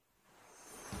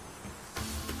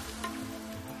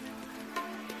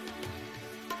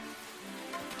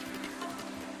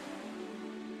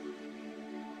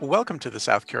Welcome to the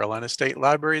South Carolina State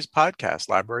Library's podcast,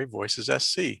 Library Voices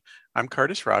SC. I'm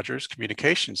Curtis Rogers,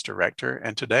 Communications Director,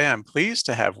 and today I'm pleased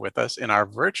to have with us in our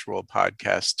virtual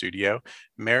podcast studio,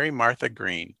 Mary Martha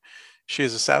Greene. She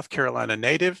is a South Carolina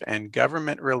native and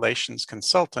government relations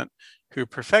consultant who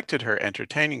perfected her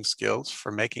entertaining skills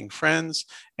for making friends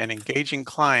and engaging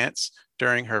clients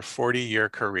during her 40-year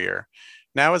career.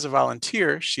 Now, as a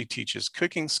volunteer, she teaches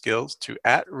cooking skills to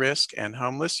at-risk and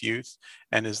homeless youth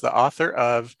and is the author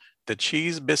of The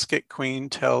Cheese Biscuit Queen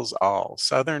Tells All: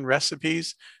 Southern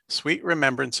Recipes, Sweet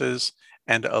Remembrances,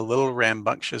 and a Little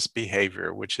Rambunctious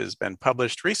Behavior, which has been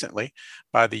published recently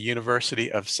by the University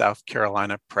of South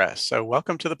Carolina Press. So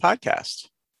welcome to the podcast.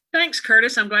 Thanks,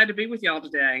 Curtis. I'm glad to be with y'all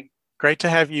today. Great to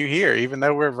have you here, even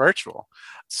though we're virtual.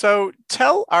 So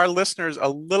tell our listeners a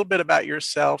little bit about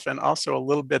yourself and also a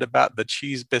little bit about The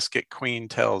Cheese Biscuit Queen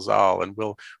Tells All, and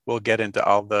we'll get into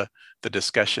all the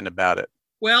discussion about it.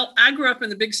 Well, I grew up in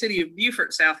the big city of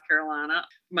Beaufort, South Carolina.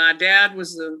 My dad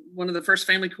was one of the first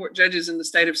family court judges in the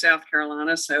state of South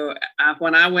Carolina. So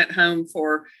when I went home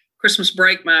for Christmas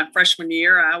break my freshman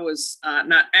year, I was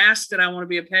not asked did I want to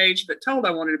be a page, but told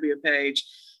I wanted to be a page.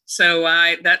 So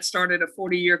that started a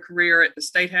 40-year career at the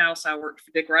State House. I worked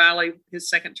for Dick Riley, his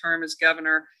second term as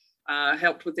governor,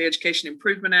 helped with the Education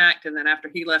Improvement Act. And then after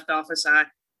he left office, I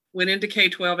went into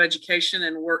K-12 education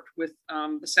and worked with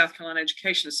the South Carolina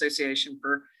Education Association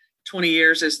for 20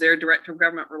 years as their director of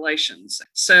government relations.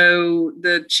 So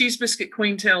the Cheese Biscuit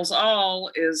Queen Tells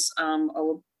All is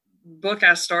a book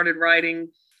I started writing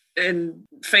in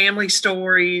family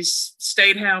stories,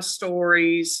 State House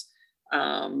stories,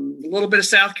 a little bit of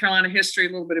South Carolina history, a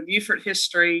little bit of Beaufort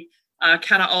history,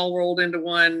 kind of all rolled into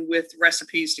one with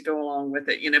recipes to go along with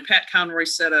it. You know, Pat Conroy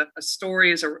said a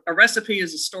story is a recipe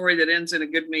is a story that ends in a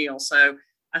good meal. So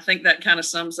I think that kind of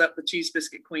sums up The Cheese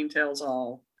Biscuit Queen Tells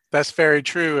All. That's very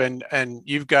true. And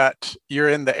you're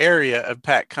in the area of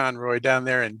Pat Conroy down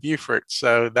there in Beaufort.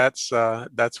 So that's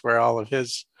where all of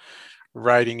his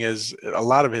writing is, a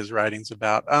lot of his writing's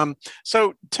about.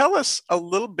 So tell us a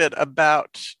little bit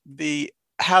about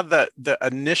how the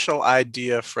initial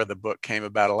idea for the book came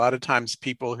about. A lot of times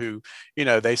people who,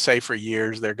 they say for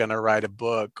years they're going to write a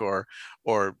book or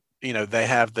they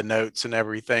have the notes and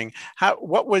everything.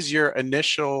 What was the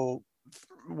initial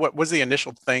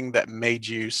thing that made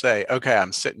you say, okay,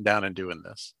 I'm sitting down and doing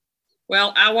this?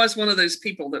 Well, I was one of those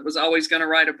people that was always going to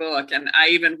write a book. And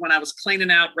when I was cleaning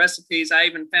out recipes, I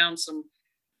even found some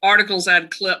articles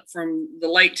I'd clipped from the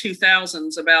late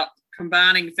 2000s about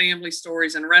combining family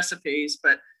stories and recipes.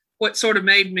 But what sort of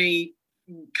made me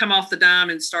come off the dime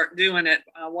and start doing it,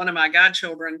 one of my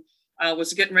godchildren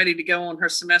was getting ready to go on her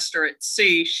semester at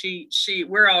sea.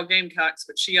 We're all Gamecocks,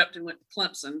 but she upped and went to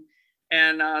Clemson.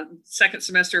 And second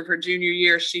semester of her junior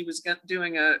year, she was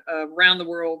doing a round the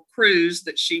world cruise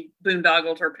that she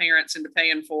boondoggled her parents into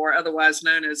paying for, otherwise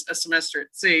known as a semester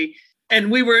at sea. And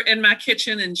we were in my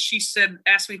kitchen, and she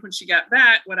asked me when she got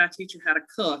back, would I teach her how to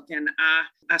cook? And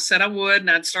I said I would, and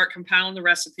I'd start compiling the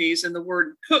recipes. And the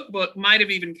word cookbook might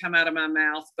have even come out of my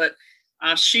mouth, but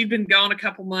she'd been gone a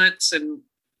couple months, and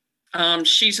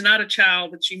she's not a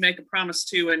child that you make a promise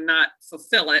to and not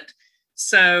fulfill it.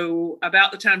 So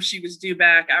about the time she was due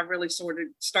back, I really sort of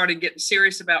started getting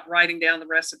serious about writing down the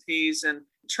recipes and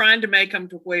trying to make them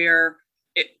to where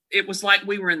it was like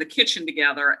we were in the kitchen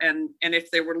together. And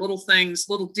if there were little things,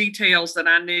 little details that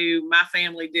I knew my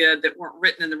family did that weren't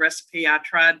written in the recipe, I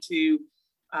tried to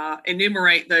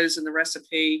enumerate those in the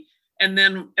recipe. And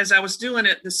then as I was doing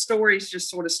it, the stories just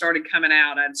sort of started coming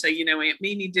out. I'd say, Aunt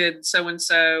Mimi did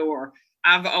so-and-so, or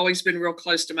I've always been real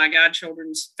close to my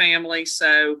godchildren's family.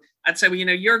 So I'd say, well,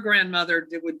 your grandmother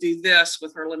would do this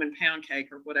with her lemon pound cake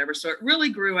or whatever. So it really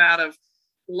grew out of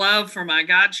love for my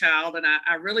godchild. And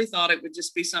I really thought it would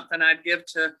just be something I'd give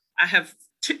I have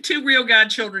two real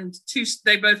godchildren.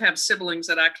 They both have siblings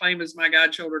that I claim as my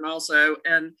godchildren also.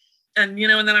 And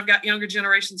then I've got younger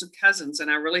generations of cousins. And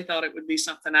I really thought it would be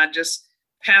something I'd just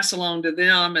pass along to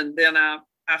them. And then I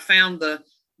found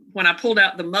when I pulled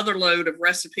out the mother load of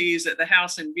recipes at the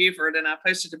house in Beaufort, and I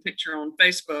posted a picture on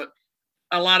Facebook,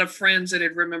 a lot of friends that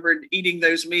had remembered eating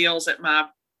those meals at my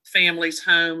family's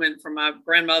home and from my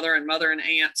grandmother and mother and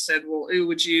aunt said, well,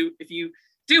 if you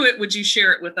do it, would you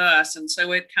share it with us? And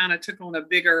so it kind of took on a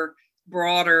bigger,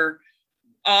 broader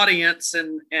audience.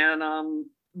 And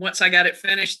once I got it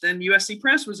finished, then USC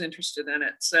Press was interested in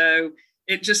it. So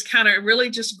it just kind of really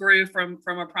just grew from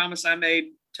a promise I made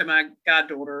to my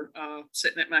goddaughter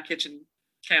sitting at my kitchen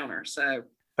counter. So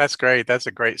that's great. That's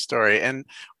a great story. And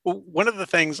one of the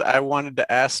things I wanted to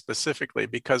ask specifically,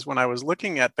 because when I was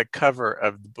looking at the cover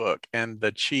of the book and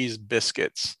the cheese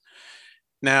biscuits,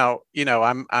 Now,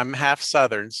 I'm half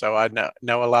Southern, so I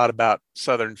know a lot about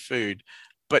Southern food.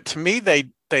 But to me,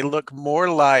 they look more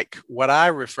like what I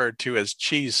refer to as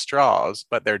cheese straws,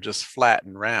 but they're just flat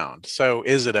and round. So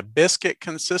is it a biscuit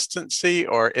consistency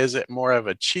or is it more of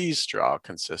a cheese straw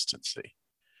consistency?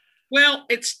 Well,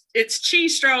 it's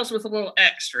cheese straws with a little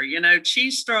extra.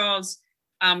 Cheese straws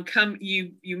come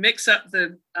you mix up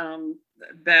the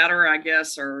batter, I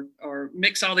guess, or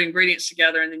mix all the ingredients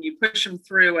together, and then you push them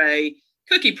through a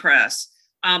cookie press.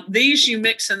 These you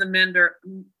mix in the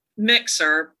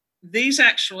mixer. These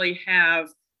actually have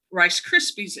Rice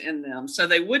Krispies in them, so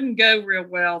they wouldn't go real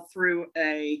well through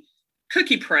a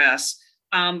cookie press.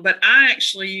 But I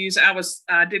actually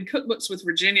I did cookbooks with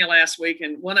Virginia last week,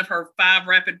 and one of her 5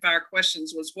 rapid fire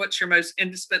questions was, "What's your most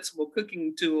indispensable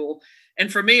cooking tool?"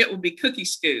 And for me, it would be cookie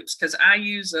scoops, because I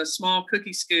use a small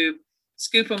cookie scoop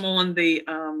them on the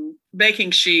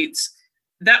baking sheets.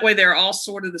 That way, they're all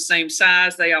sort of the same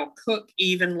size. They all cook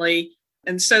evenly,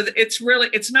 and so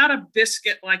it's not a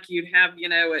biscuit like you'd have,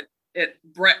 at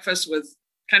breakfast with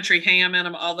country ham in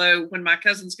them. Although when my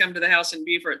cousins come to the house in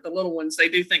Beaufort, the little ones, they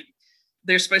do think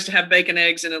they're supposed to have bacon,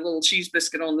 eggs, and a little cheese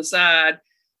biscuit on the side.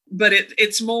 But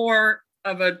it's more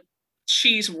of a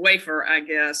cheese wafer, I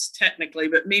guess, technically.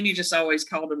 But Mimi just always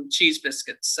called them cheese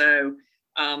biscuits. So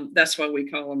that's why we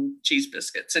call them cheese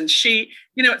biscuits. And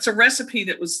it's a recipe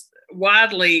that was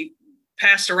widely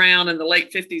passed around in the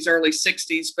late 50s, early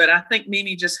 60s. But I think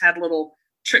Mimi just had little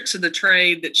tricks of the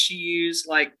trade that she used,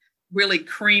 like really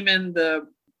creaming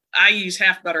I use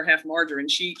half butter, half margarine.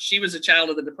 She was a child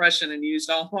of the Depression and used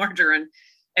all margarine,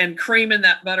 and creaming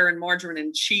that butter and margarine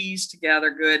and cheese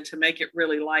together good to make it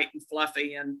really light and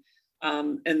fluffy. And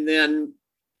then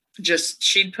just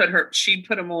she'd put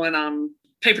them on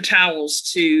paper towels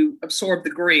to absorb the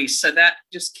grease, so that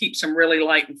just keeps them really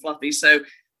light and fluffy. So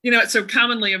it's a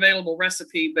commonly available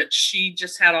recipe, but she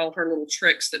just had all her little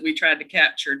tricks that we tried to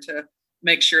capture to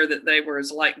make sure that they were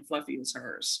as light and fluffy as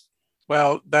hers.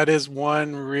 Well, that is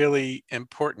one really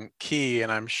important key,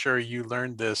 and I'm sure you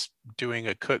learned this doing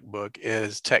a cookbook,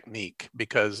 is technique,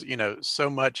 because so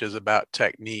much is about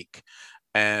technique,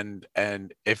 and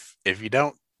if you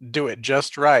don't do it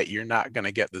just right, you're not going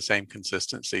to get the same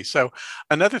consistency. So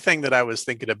another thing that I was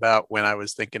thinking about when I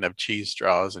was thinking of cheese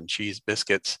straws and cheese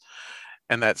biscuits,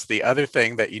 and that's the other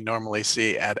thing that you normally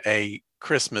see at a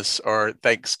Christmas or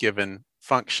Thanksgiving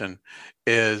function,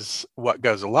 is what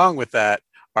goes along with that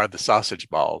are the sausage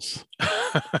balls.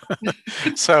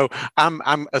 So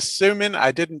I'm assuming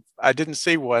I didn't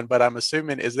see one, but I'm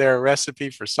assuming, is there a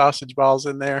recipe for sausage balls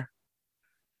in there?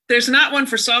 There's not one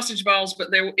for sausage balls,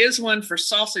 but there is one for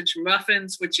sausage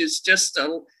muffins, which is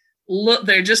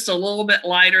they're just a little bit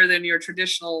lighter than your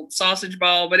traditional sausage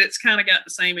ball, but it's kind of got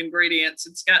the same ingredients.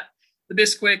 It's got the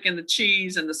Bisquick and the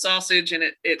cheese and the sausage, and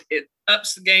it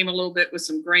ups the game a little bit with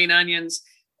some green onions.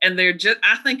 And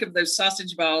I think of those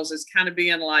sausage balls as kind of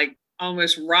being like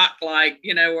almost rock-like,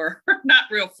 or not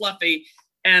real fluffy.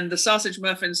 And the sausage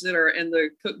muffins that are in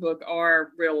the cookbook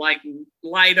are real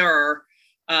lighter,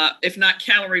 if not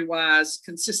calorie-wise,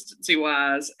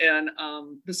 consistency-wise. And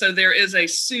so there is a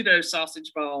pseudo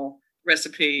sausage ball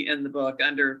recipe in the book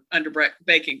under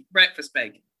breakfast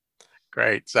baking.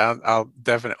 Great. So I'll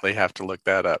definitely have to look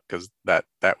that up, because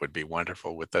that would be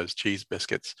wonderful with those cheese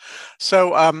biscuits.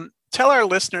 So tell our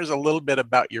listeners a little bit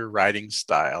about your writing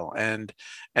style, and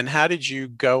how did you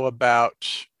go about,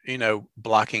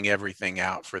 blocking everything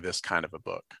out for this kind of a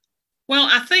book? Well,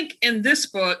 I think in this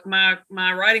book, my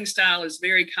writing style is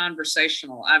very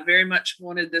conversational. I very much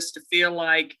wanted this to feel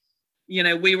like,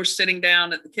 we were sitting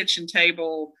down at the kitchen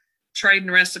table,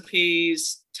 trading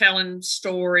recipes, telling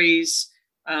stories,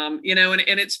 and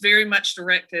it's very much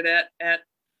directed at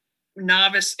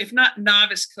novice, if not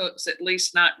novice cooks, at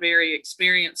least not very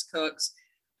experienced cooks.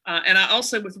 And I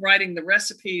also, with writing the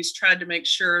recipes, tried to make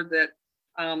sure that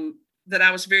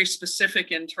I was very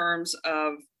specific in terms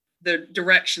of the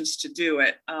directions to do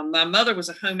it. My mother was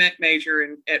a home ec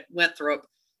major at Winthrop.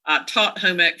 Taught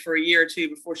home ec for a year or two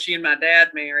before she and my dad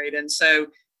married. And so,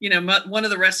 one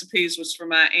of the recipes was for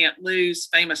my Aunt Lou's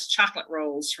famous chocolate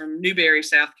rolls from Newberry,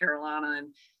 South Carolina.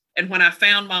 And when I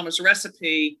found Mama's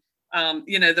recipe,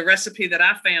 the recipe that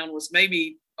I found was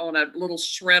maybe on a little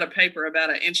shred of paper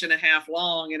about 1.5 inches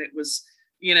long. And it was,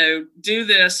 do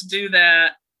this, do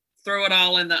that, throw it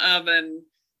all in the oven,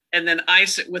 and then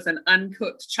ice it with an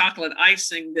uncooked chocolate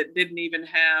icing that didn't even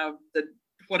have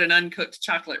what an uncooked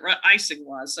chocolate icing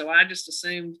was. So I just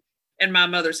assumed in my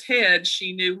mother's head,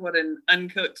 she knew what an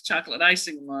uncooked chocolate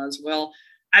icing was. Well,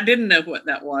 I didn't know what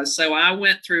that was. So I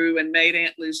went through and made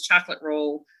Aunt Lou's chocolate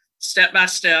roll step by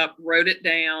step, wrote it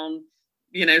down,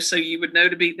 so you would know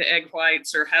to beat the egg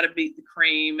whites or how to beat the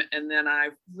cream. And then I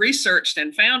researched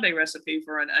and found a recipe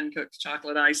for an uncooked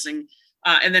chocolate icing.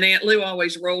 And then Aunt Lou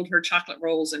always rolled her chocolate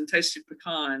rolls in toasted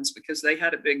pecans because they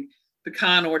had a big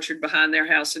pecan orchard behind their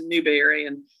house in Newberry.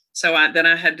 And so then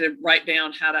I had to write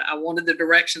down I wanted the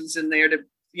directions in there to,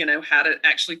 how to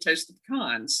actually toast the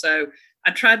pecans. So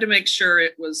I tried to make sure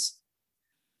it was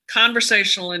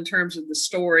conversational in terms of the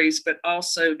stories, but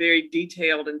also very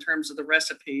detailed in terms of the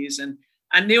recipes. And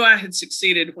I knew I had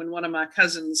succeeded when one of my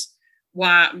cousins,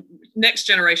 next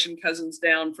generation cousins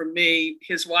down from me,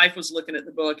 his wife was looking at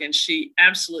the book, and she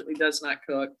absolutely does not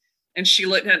cook. And she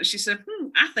looked at it and she said,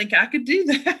 I think I could do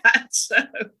that. So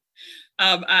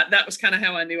that was kind of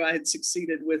how I knew I had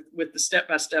succeeded with the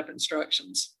step-by-step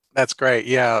instructions. That's great.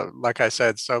 Yeah, like I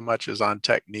said, so much is on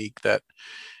technique that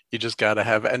you just got to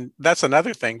have. And that's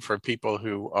another thing for people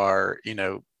who are,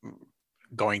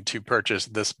 going to purchase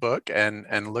this book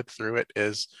and look through it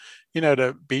is,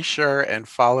 to be sure and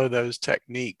follow those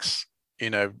techniques,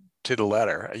 to the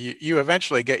letter. You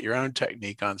eventually get your own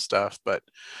technique on stuff, but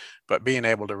being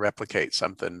able to replicate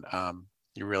something,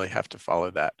 you really have to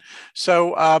follow that.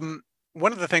 So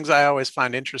one of the things I always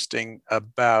find interesting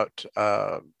about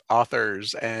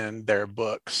authors and their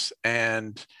books,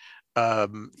 and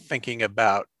thinking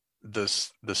about the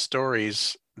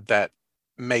stories that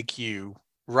make you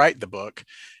write the book,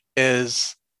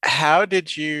 is how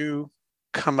did you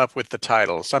come up with the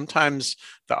title? Sometimes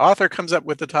the author comes up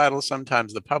with the title,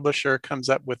 sometimes the publisher comes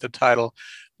up with the title,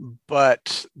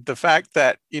 but the fact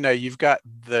that you've got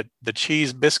the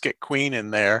cheese biscuit queen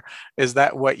in there, is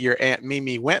that what your Aunt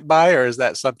Mimi went by, or is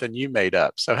that something you made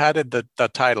up? So how did the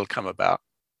title come about?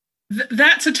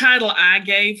 That's a title I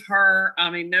gave her. I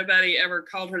mean, nobody ever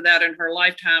called her that in her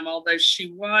lifetime, although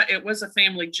it was a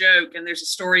family joke. And there's a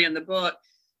story in the book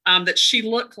that she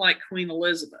looked like Queen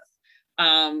Elizabeth,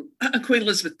 Queen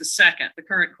Elizabeth II, the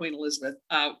current Queen Elizabeth,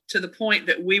 to the point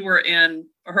that we were in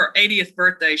her 80th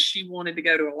birthday. She wanted to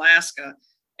go to Alaska,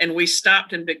 and we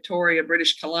stopped in Victoria,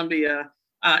 British Columbia,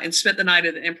 and spent the night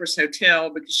at the Empress Hotel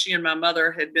because she and my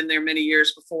mother had been there many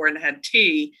years before and had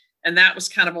tea. And that was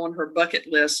kind of on her bucket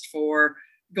list for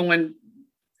going.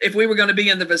 If we were going to be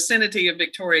in the vicinity of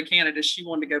Victoria, Canada, she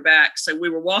wanted to go back. So we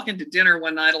were walking to dinner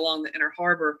one night along the Inner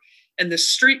Harbor, and the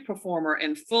street performer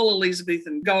in full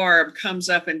Elizabethan garb comes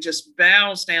up and just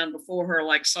bows down before her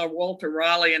like Sir Walter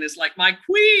Raleigh and is like, my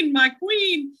queen, my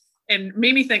queen. And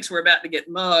Mimi thinks we're about to get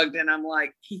mugged. And I'm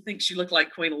like, he thinks you look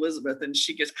like Queen Elizabeth. And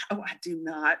she goes, oh, I do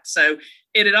not. So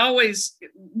it had always,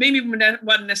 Mimi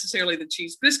wasn't necessarily the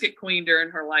cheese biscuit queen during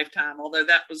her lifetime, although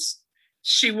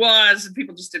she was, and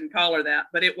people just didn't call her that.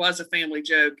 But it was a family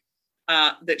joke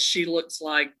that she looks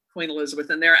like Queen Elizabeth.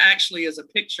 And there actually is a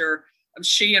picture of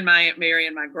she and my Aunt Mary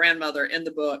and my grandmother in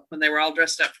the book when they were all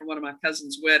dressed up for one of my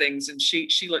cousin's weddings. And she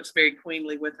looks very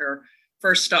queenly with her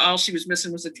first, all she was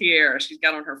missing was a tiara. She's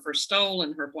got on her first stole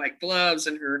and her white gloves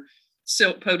and her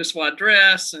silk pot de soie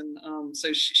dress. And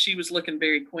so she was looking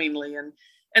very queenly.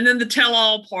 And then the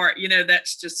tell-all part,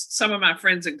 that's just, some of my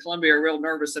friends in Columbia are real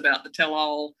nervous about the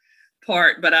tell-all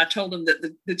part, but I told them that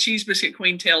the cheese biscuit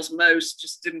queen tells most,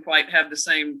 just didn't quite have the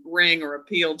same ring or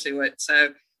appeal to it.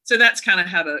 So that's kind of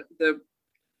how the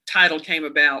title came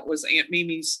about, was Aunt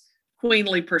Mimi's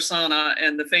queenly persona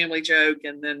and the family joke,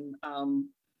 and then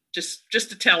just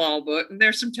a tell-all book, and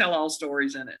there's some tell-all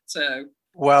stories in it. So,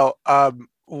 well,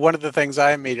 one of the things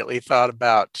I immediately thought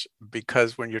about,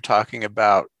 because when you're talking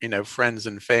about, friends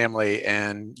and family,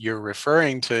 and you're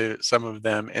referring to some of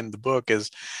them in the book,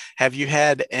 is, have you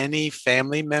had any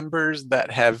family members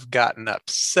that have gotten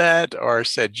upset or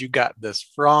said you got this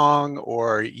wrong,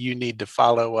 or you need to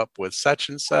follow up with such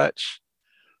and such?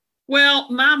 Well,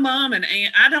 my mom and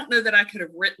aunt, I don't know that I could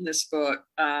have written this book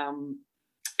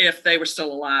if they were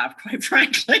still alive, quite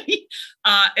frankly.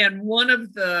 And one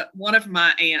of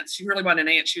my aunts, she really wasn't an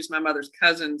aunt, she was my mother's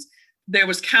cousins. There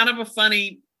was kind of a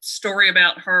funny story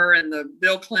about her and the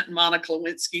Bill Clinton, Monica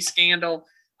Lewinsky scandal.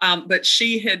 But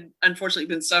she had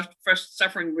unfortunately been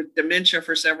suffering with dementia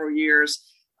for several years.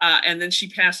 And then she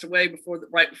passed away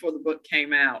right before the book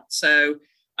came out. So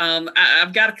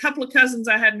I've got a couple of cousins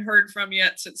I hadn't heard from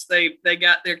yet since they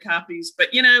got their copies. But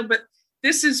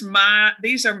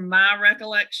these are my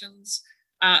recollections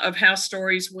of how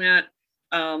stories went.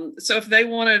 So if they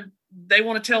want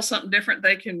to tell something different,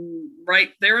 they can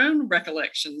write their own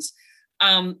recollections.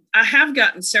 I have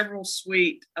gotten several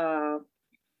sweet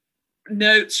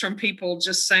notes from people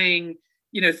just saying,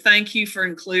 thank you for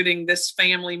including this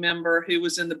family member who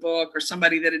was in the book, or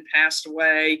somebody that had passed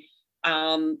away.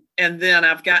 And then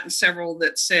I've gotten several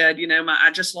that said, I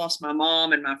just lost my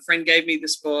mom, and my friend gave me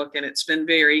this book, and it's been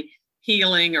very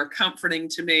healing or comforting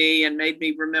to me and made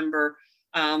me remember,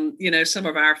 some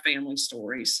of our family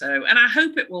stories. So, and I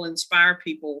hope it will inspire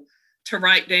people to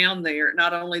write down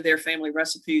not only their family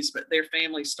recipes, but their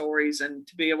family stories, and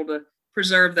to be able to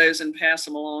preserve those and pass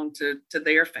them along to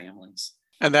their families.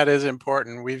 And that is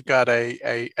important. We've got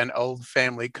an old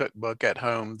family cookbook at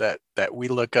home that we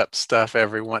look up stuff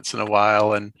every once in a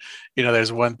while. And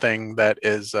there's one thing that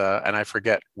is, and I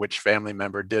forget which family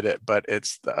member did it, but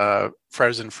it's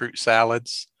frozen fruit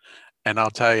salads. And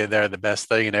I'll tell you, they're the best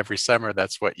thing. And every summer,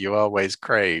 that's what you always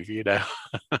crave.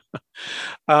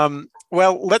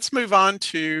 Well, let's move on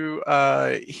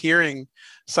to hearing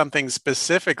something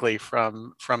specifically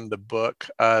from the book.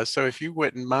 So if you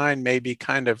wouldn't mind, maybe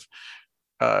kind of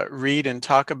read and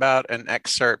talk about an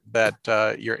excerpt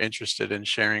that you're interested in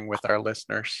sharing with our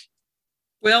listeners.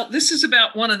 Well, this is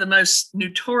about one of the most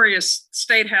notorious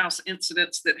State House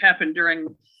incidents that happened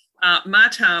during my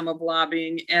time of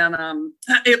lobbying. And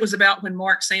it was about when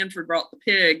Mark Sanford brought the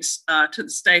pigs to the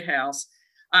State House.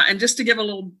 And just to give a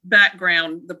little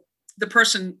background, the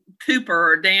person,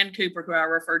 Cooper, or Dan Cooper, who I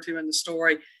refer to in the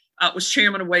story, was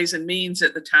chairman of Ways and Means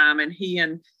at the time. And he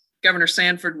and Governor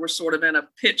Sanford were sort of in a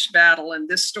pitched battle. And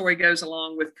this story goes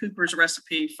along with Cooper's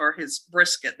recipe for his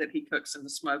brisket that he cooks in the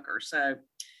smoker. So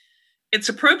it's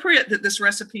appropriate that this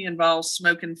recipe involves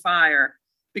smoke and fire,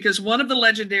 because one of the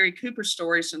legendary Cooper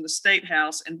stories from the State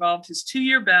House involved his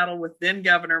 2-year battle with then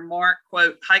Governor Mark,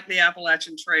 quote, "Hike the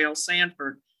Appalachian Trail"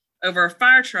 Sanford over a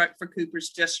fire truck for Cooper's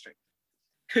district.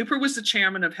 Cooper was the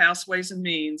chairman of House Ways and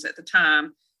Means at the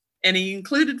time, and he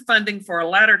included funding for a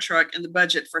ladder truck in the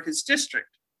budget for his district.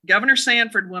 Governor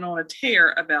Sanford went on a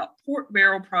tear about pork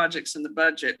barrel projects in the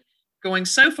budget, going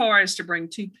so far as to bring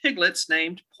 2 piglets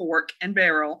named Pork and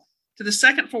Barrel to the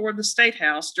second floor of the State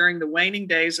House during the waning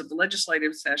days of the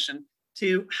legislative session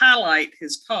to highlight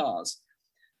his cause.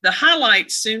 The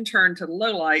highlights soon turned to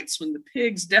lowlights when the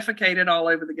pigs defecated all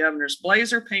over the governor's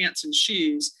blazer, pants, and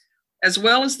shoes, as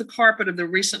well as the carpet of the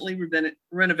recently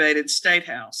renovated State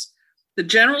House. The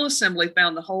General Assembly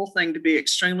found the whole thing to be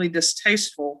extremely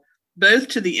distasteful, both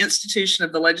to the institution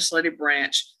of the legislative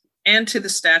branch and to the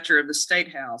stature of the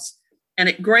State House, and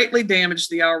it greatly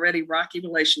damaged the already rocky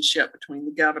relationship between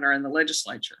the governor and the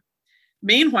legislature.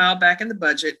 Meanwhile, back in the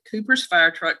budget, Cooper's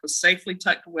fire truck was safely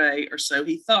tucked away, or so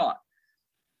he thought.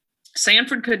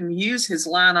 Sanford couldn't use his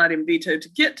line item veto to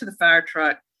get to the fire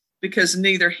truck because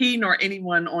neither he nor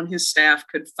anyone on his staff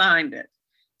could find it.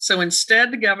 So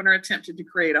instead, the governor attempted to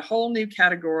create a whole new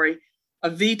category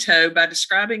of veto by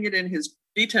describing it in his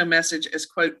veto message as,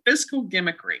 quote, "fiscal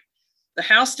gimmickry." The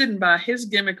House didn't buy his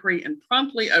gimmickry and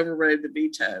promptly overrode the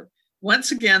veto.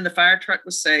 Once again, the fire truck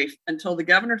was safe until the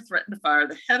governor threatened to fire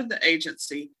the head of the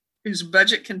agency, whose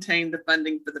budget contained the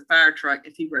funding for the fire truck,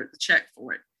 if he wrote the check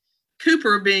for it.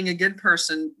 Cooper, being a good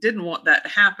person, didn't want that to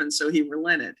happen, so he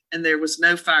relented, and there was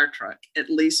no fire truck, at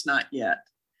least not yet.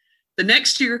 The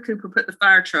next year, Cooper put the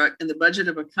fire truck in the budget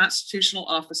of a constitutional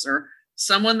officer,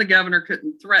 someone the governor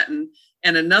couldn't threaten,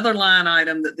 and another line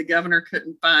item that the governor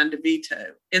couldn't find to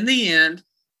veto. In the end,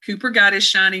 Cooper got his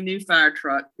shiny new fire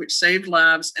truck, which saved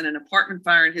lives in an apartment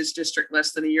fire in his district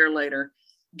less than a year later.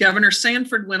 Governor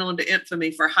Sanford went on to infamy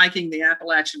for hiking the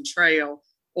Appalachian Trail,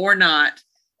 or not,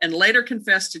 and later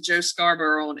confessed to Joe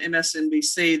Scarborough on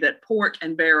MSNBC that Pork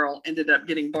and Barrel ended up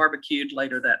getting barbecued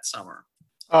later that summer.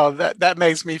 Oh, that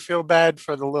makes me feel bad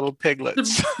for the little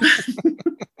piglets.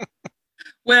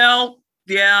 Well,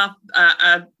 yeah,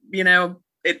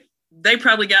 they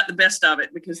probably got the best of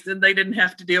it, because then they didn't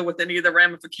have to deal with any of the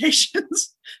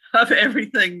ramifications of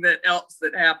everything else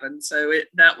that happened. So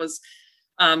that was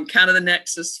kind of the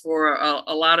nexus for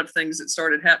a lot of things that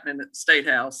started happening at the State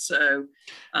House. So,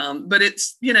 but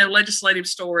it's, legislative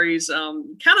stories,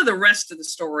 kind of the rest of the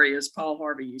story, as Paul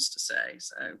Harvey used to say.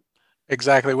 So.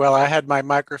 Exactly. Well, I had my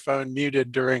microphone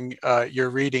muted during your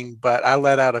reading, but I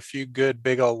let out a few good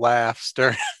big old laughs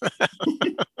during.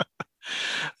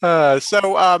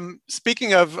 So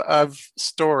speaking of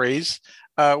stories,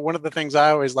 one of the things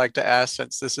I always like to ask,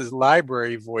 since this is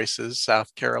Library Voices,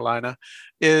 South Carolina,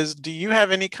 is do you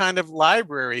have any kind of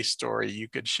library story you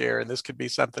could share? And this could be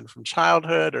something from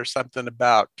childhood or something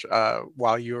about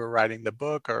while you were writing the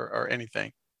book, or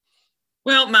anything.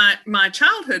 Well, my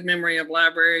childhood memory of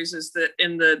libraries is that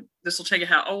this will tell you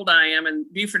how old I am,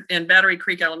 in Battery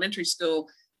Creek Elementary School,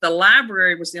 the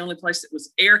library was the only place that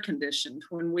was air conditioned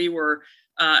when we were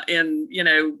in,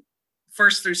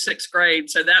 first through sixth grade.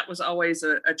 So that was always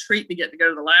a treat to get to go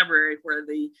to the library where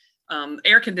the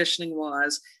air conditioning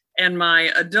was. And my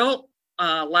adult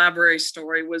library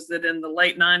story was that in the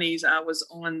late 90s, I was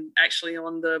actually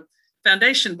on the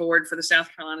foundation board for the South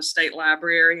Carolina State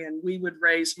Library, and we would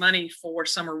raise money for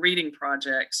summer reading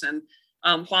projects. And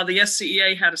while the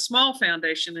SCEA had a small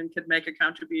foundation and could make a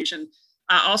contribution,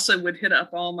 I also would hit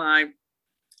up all my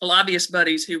lobbyist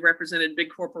buddies who represented big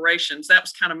corporations. That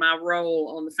was kind of my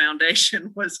role on the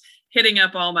foundation, was hitting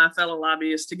up all my fellow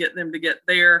lobbyists to get them to get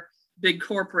their big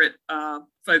corporate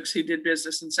folks who did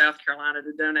business in South Carolina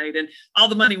to donate. And all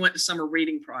the money went to summer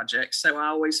reading projects. So I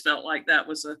always felt like that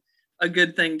was a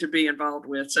good thing to be involved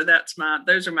with. So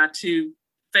those are my two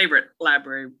favorite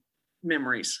library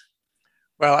memories.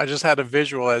 Well, I just had a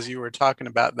visual as you were talking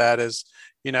about that.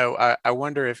 I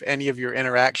wonder if any of your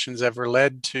interactions ever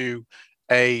led to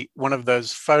one of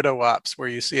those photo ops where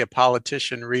you see a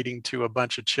politician reading to a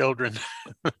bunch of children.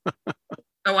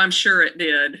 Oh, I'm sure it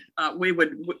did. We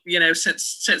would,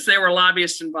 since there were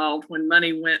lobbyists involved, when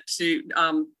money went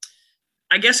to,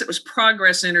 I guess it was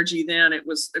Progress Energy then. It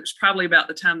was probably about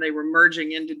the time they were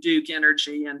merging into Duke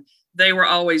Energy, and they were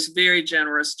always very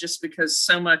generous, just because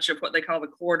so much of what they call the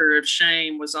quarter of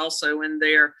shame was also in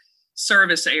their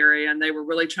service area, and they were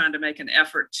really trying to make an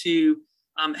effort to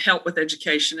help with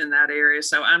education in that area.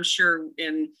 So I'm sure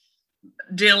in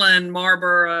Dillon,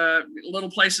 Marlboro,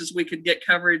 little places we could get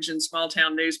coverage in small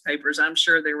town newspapers, I'm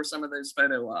sure there were some of those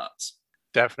photo ops.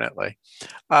 Definitely.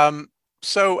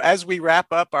 So as we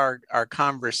wrap up our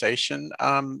conversation,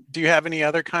 do you have any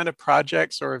other kind of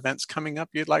projects or events coming up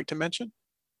you'd like to mention?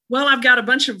 Well, I've got a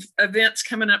bunch of events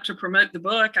coming up to promote the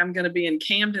book. I'm going to be in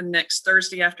Camden next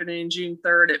Thursday afternoon, June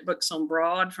 3rd at Books on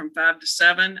Broad from 5 to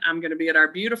 7. I'm going to be at our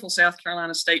beautiful South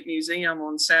Carolina State Museum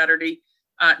on Saturday,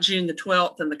 June the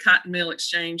 12th, and the Cotton Mill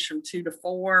Exchange from 2 to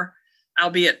 4. I'll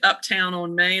be at Uptown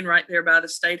on Main, right there by the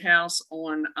State House,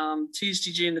 on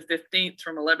Tuesday, June the 15th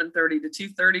from 11:30 to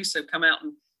 2:30. So come out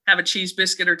and have a cheese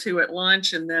biscuit or two at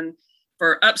lunch. And then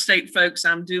for upstate folks,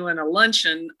 I'm doing a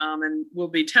luncheon, and we'll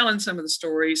be telling some of the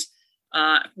stories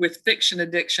with Fiction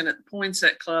Addiction at the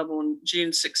Poinsett Club on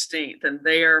June 16th. And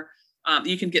there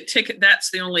you can get ticket.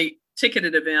 That's the only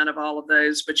ticketed event of all of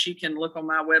those, but you can look on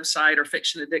my website or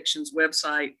Fiction Addiction's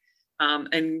website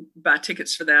and buy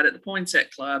tickets for that at the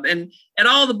Poinsett Club. And at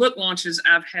all the book launches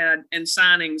I've had and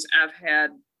signings, I've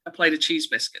had a plate of cheese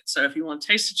biscuits. So if you want to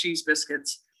taste the cheese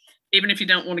biscuits, even if you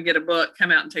don't want to get a book,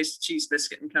 come out and taste the cheese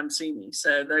biscuit and come see me.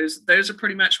 So those are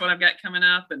pretty much what I've got coming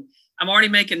up. And I'm already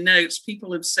making notes.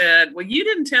 People have said, well, you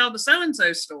didn't tell the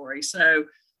so-and-so story.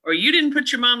 Or you didn't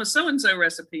put your mama's so-and-so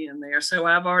recipe in there. So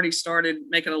I've already started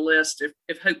making a list.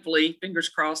 If hopefully, fingers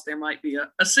crossed, there might be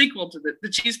a sequel to the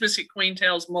Cheese Biscuit Queen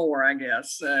tells more, I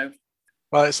guess. So.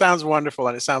 Well, it sounds wonderful,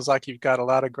 and it sounds like you've got a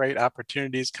lot of great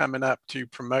opportunities coming up to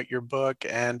promote your book.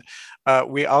 And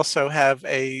we also have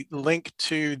a link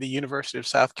to the University of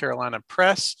South Carolina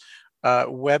Press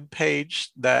webpage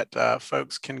that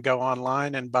folks can go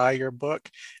online and buy your book.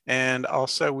 And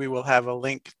also we will have a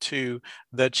link to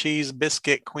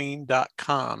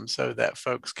thecheesebiscuitqueen.com so that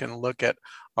folks can look at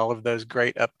all of those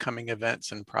great upcoming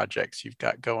events and projects you've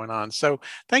got going on. So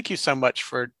thank you so much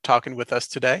for talking with us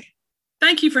today.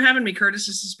 Thank you for having me, Curtis.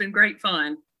 This has been great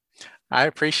fun. I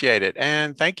appreciate it.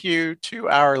 And thank you to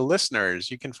our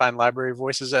listeners. You can find Library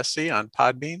Voices SC on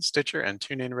Podbean, Stitcher, and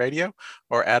TuneIn Radio,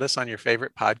 or add us on your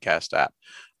favorite podcast app.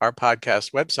 Our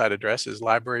podcast website address is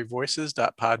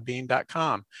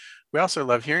libraryvoices.podbean.com. We also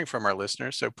love hearing from our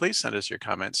listeners, so please send us your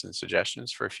comments and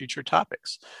suggestions for future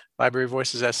topics. Library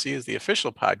Voices SC is the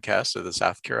official podcast of the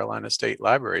South Carolina State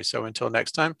Library. So until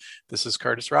next time, this is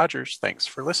Curtis Rogers. Thanks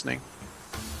for listening.